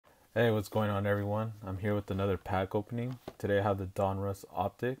Hey, what's going on, everyone? I'm here with another pack opening. Today I have the Donruss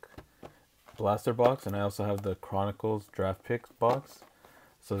Optic Blaster box, and I also have the Chronicles Draft Picks box.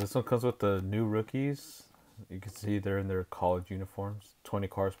 So this one comes with the new rookies. You can see they're in their college uniforms. 20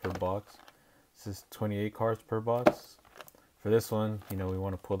 cards per box. This is 28 cards per box. For this one, we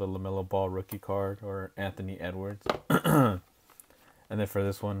want to pull the LaMelo Ball rookie card or Anthony Edwards. And then for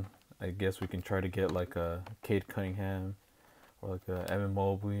this one, I guess we can try to get like a Cade Cunningham or like a Evan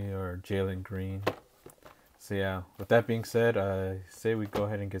Mobley or Jalen Green. So yeah, with that being said, I say we go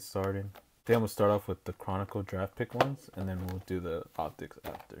ahead and get started. I think I'm gonna start off with the Chronicle draft pick ones, and then we'll do the optics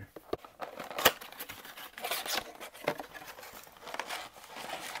after.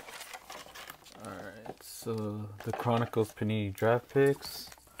 Alright, so the Chronicles Panini draft picks.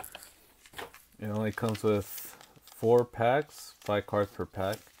 It only comes with 4 packs, 5 cards per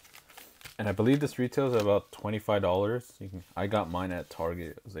pack. And I believe this retails at about $25. I got mine at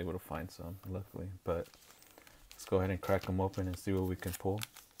Target. I was able to find some, luckily. But let's go ahead and crack them open and see what we can pull.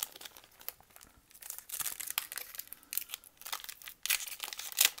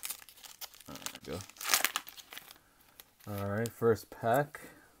 There we go. Alright, first pack.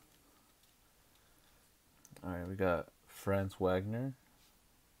 Alright, we got Franz Wagner.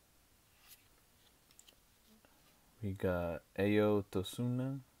 We got Ayo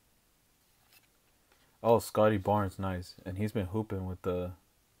Tosuna. Oh, Scotty Barnes, nice. And he's been hooping with the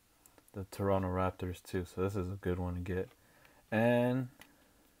Toronto Raptors too, so this is a good one to get. And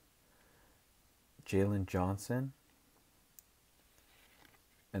Jalen Johnson.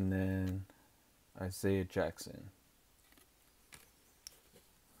 And then Isaiah Jackson.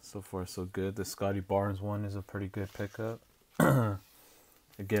 So far, so good. The Scotty Barnes one is a pretty good pickup.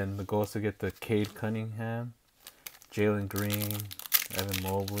 Again, the goal is to get the Cade Cunningham, Jalen Green, Evan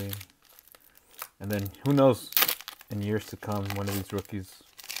Mobley. And then, who knows, in years to come, one of these rookies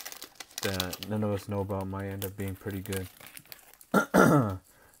that none of us know about might end up being pretty good.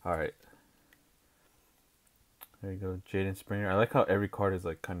 Alright. There you go, Jaden Springer. I like how every card is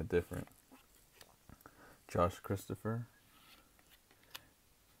like kind of different. Josh Christopher.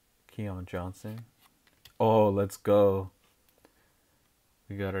 Keon Johnson. Oh, let's go.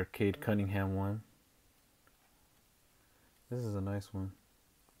 We got our Cade Cunningham one. This is a nice one.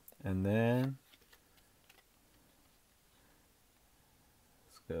 And then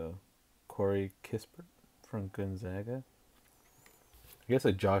Corey Kispert from Gonzaga. I guess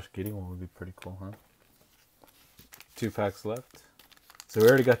a Josh Giddey one would be pretty cool, huh? 2 packs left. So we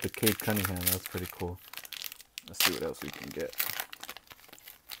already got the Cade Cunningham. That's pretty cool. Let's see what else we can get.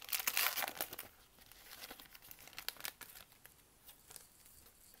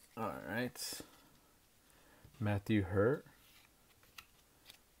 Alright. Matthew Hurt.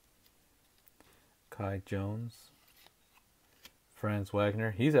 Kai Jones. Franz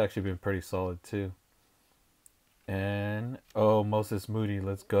Wagner. He's actually been pretty solid too. And, oh, Moses Moody.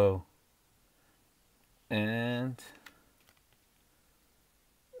 Let's go. And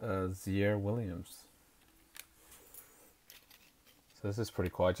Ziaire Williams. So this is pretty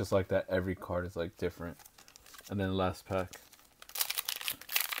cool. I just like that every card is like different. And then last pack.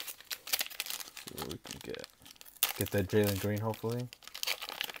 See what we can get. Get that Jalen Green, hopefully.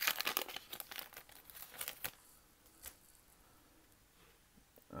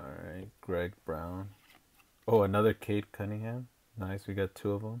 Alright, Greg Brown. Oh, another Cade Cunningham. Nice, we got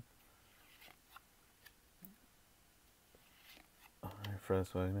 2 of them. Alright, Franz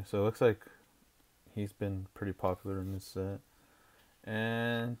Wagner. So it looks like he's been pretty popular in this set.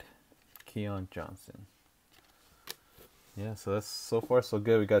 And Keon Johnson. Yeah, so that's so far so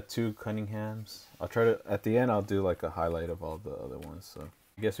good. We got 2 Cunninghams. I'll try to, at the end, I'll do like a highlight of all the other ones. So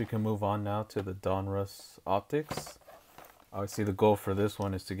I guess we can move on now to the Donruss Optics. Obviously, the goal for this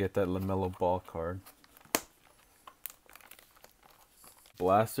one is to get that LaMelo Ball card.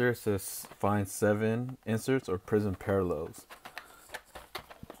 Blaster says find 7 inserts or prism parallels.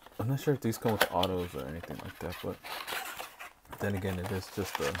 I'm not sure if these come with autos or anything like that, but then again, it is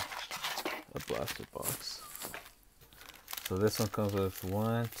just a blaster box. So this one comes with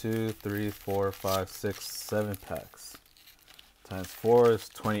 1, 2, 3, 4, 5, 6, 7 packs. Times 4 is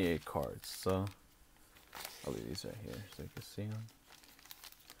 28 cards. So I'll leave these right here so you can see them.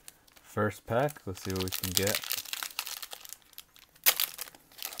 First pack, let's see what we can get.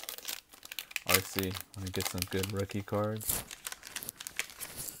 Obviously, I'm gonna get some good rookie cards.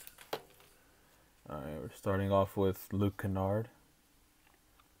 Alright, we're starting off with Luke Kennard,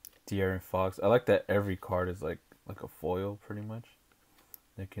 De'Aaron Fox. I like that every card is like a foil pretty much.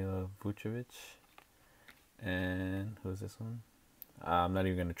 Nikola Vucevic. And who's this one? I'm not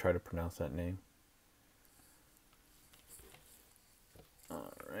even gonna try to pronounce that name.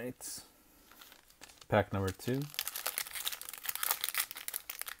 Alright. right. Pack number 2.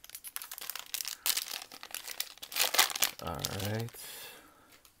 All right.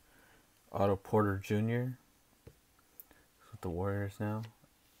 Otto Porter Jr. with the Warriors now.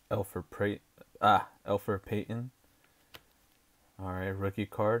 Elfrid Payton. All right, rookie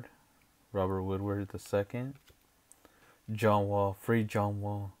card. Robert Woodward II. John Wall, free John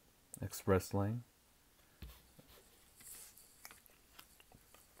Wall, Express Lane.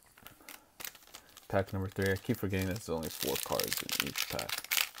 Pack number 3. I keep forgetting there's only 4 cards in each pack.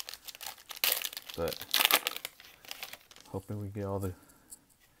 But hoping we get all the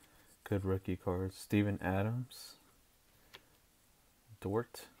good rookie cards. Steven Adams.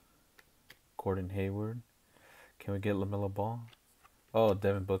 Dort. Gordon Hayward. Can we get LaMelo Ball? Oh,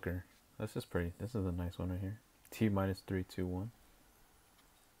 Devin Booker. This is pretty. This is a nice one right here. T-321.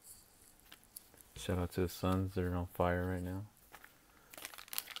 Shout out to the Suns. They're on fire right now.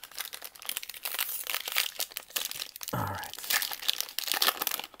 Alright.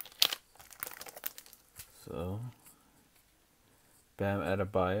 So, Bam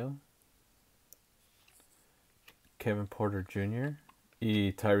Adebayo. Kevin Porter Jr.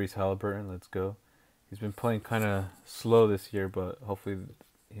 Tyrese Halliburton. Let's go. He's been playing kind of slow this year, but hopefully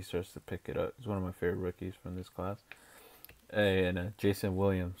he starts to pick it up. He's one of my favorite rookies from this class. And Jason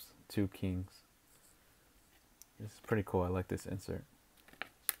Williams, 2 Kings. This is pretty cool. I like this insert.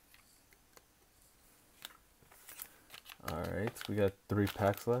 Alright, we got 3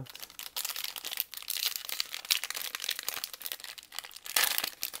 packs left.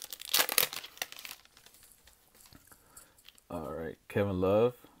 Alright, Kevin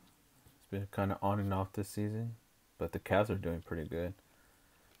Love. It's been kind of on and off this season, but the Cavs are doing pretty good.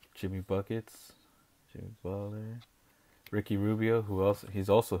 Jimmy Buckets, Jimmy Butler, Ricky Rubio, who else? He's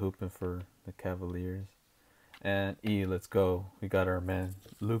also hooping for the Cavaliers. And let's go. We got our man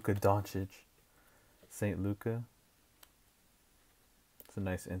Luka Doncic, Saint Luka. It's a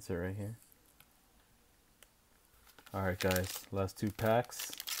nice insert right here. All right, guys, last 2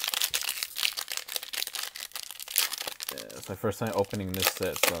 packs. Yeah, it's my first time opening this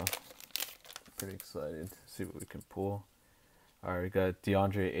set, so I'm pretty excited to see what we can pull. All right, we got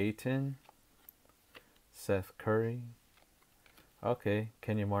DeAndre Ayton, Seth Curry. Okay,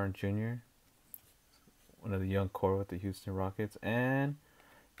 Kenyon Martin Jr., one of the young core with the Houston Rockets. And,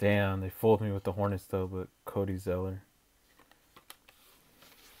 damn, they fooled me with the Hornets, though, but Cody Zeller.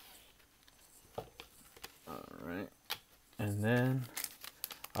 Alright. And then,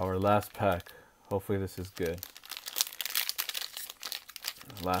 our last pack. Hopefully this is good.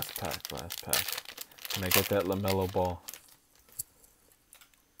 Last pack. Can I get that LaMelo Ball?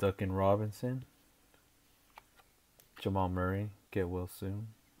 Duncan Robinson. Jamal Murray, get well soon.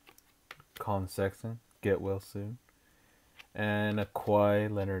 Colin Sexton, get well soon. And a Kawhi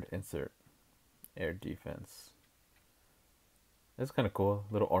Leonard insert. Air defense. That's kind of cool.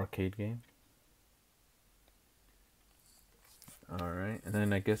 Little arcade game. Alright, and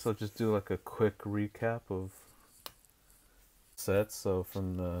then I guess I'll just do like a quick recap of sets. So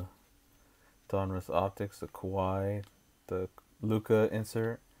from the Donruss Optics, the Kawhi, the Luka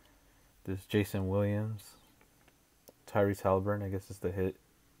insert. There's Jason Williams. Tyrese Halliburton, I guess is the hit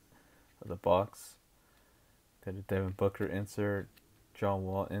of the box. Got a Devin Booker insert, John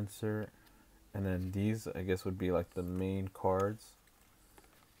Wall insert, and then these I guess would be like the main cards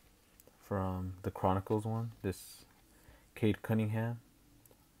from the Chronicles one. This Cade Cunningham.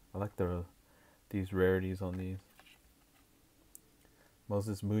 I like these rarities on these.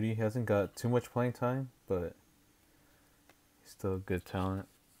 Moses Moody hasn't got too much playing time, but he's still a good talent.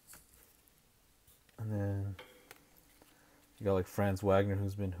 And then you got like Franz Wagner,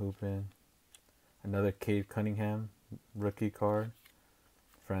 who's been hooping. Another Cade Cunningham rookie card.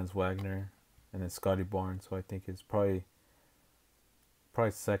 Franz Wagner. And then Scotty Barnes, who I think is probably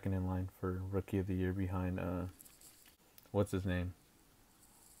second in line for Rookie of the Year behind, what's his name?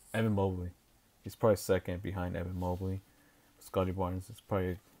 Evan Mobley. He's probably second behind Evan Mobley. Scotty Barnes is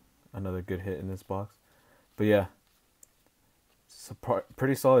probably another good hit in this box. But yeah,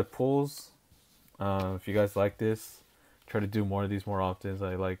 pretty solid pulls. If you guys like this, try to do more of these more often.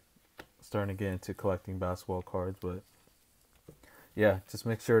 I like starting to get into collecting basketball cards. But yeah, just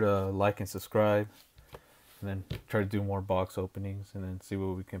make sure to like and subscribe, and then try to do more box openings and then see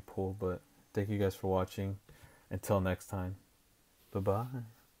what we can pull. But thank you guys for watching. Until next time, bye bye.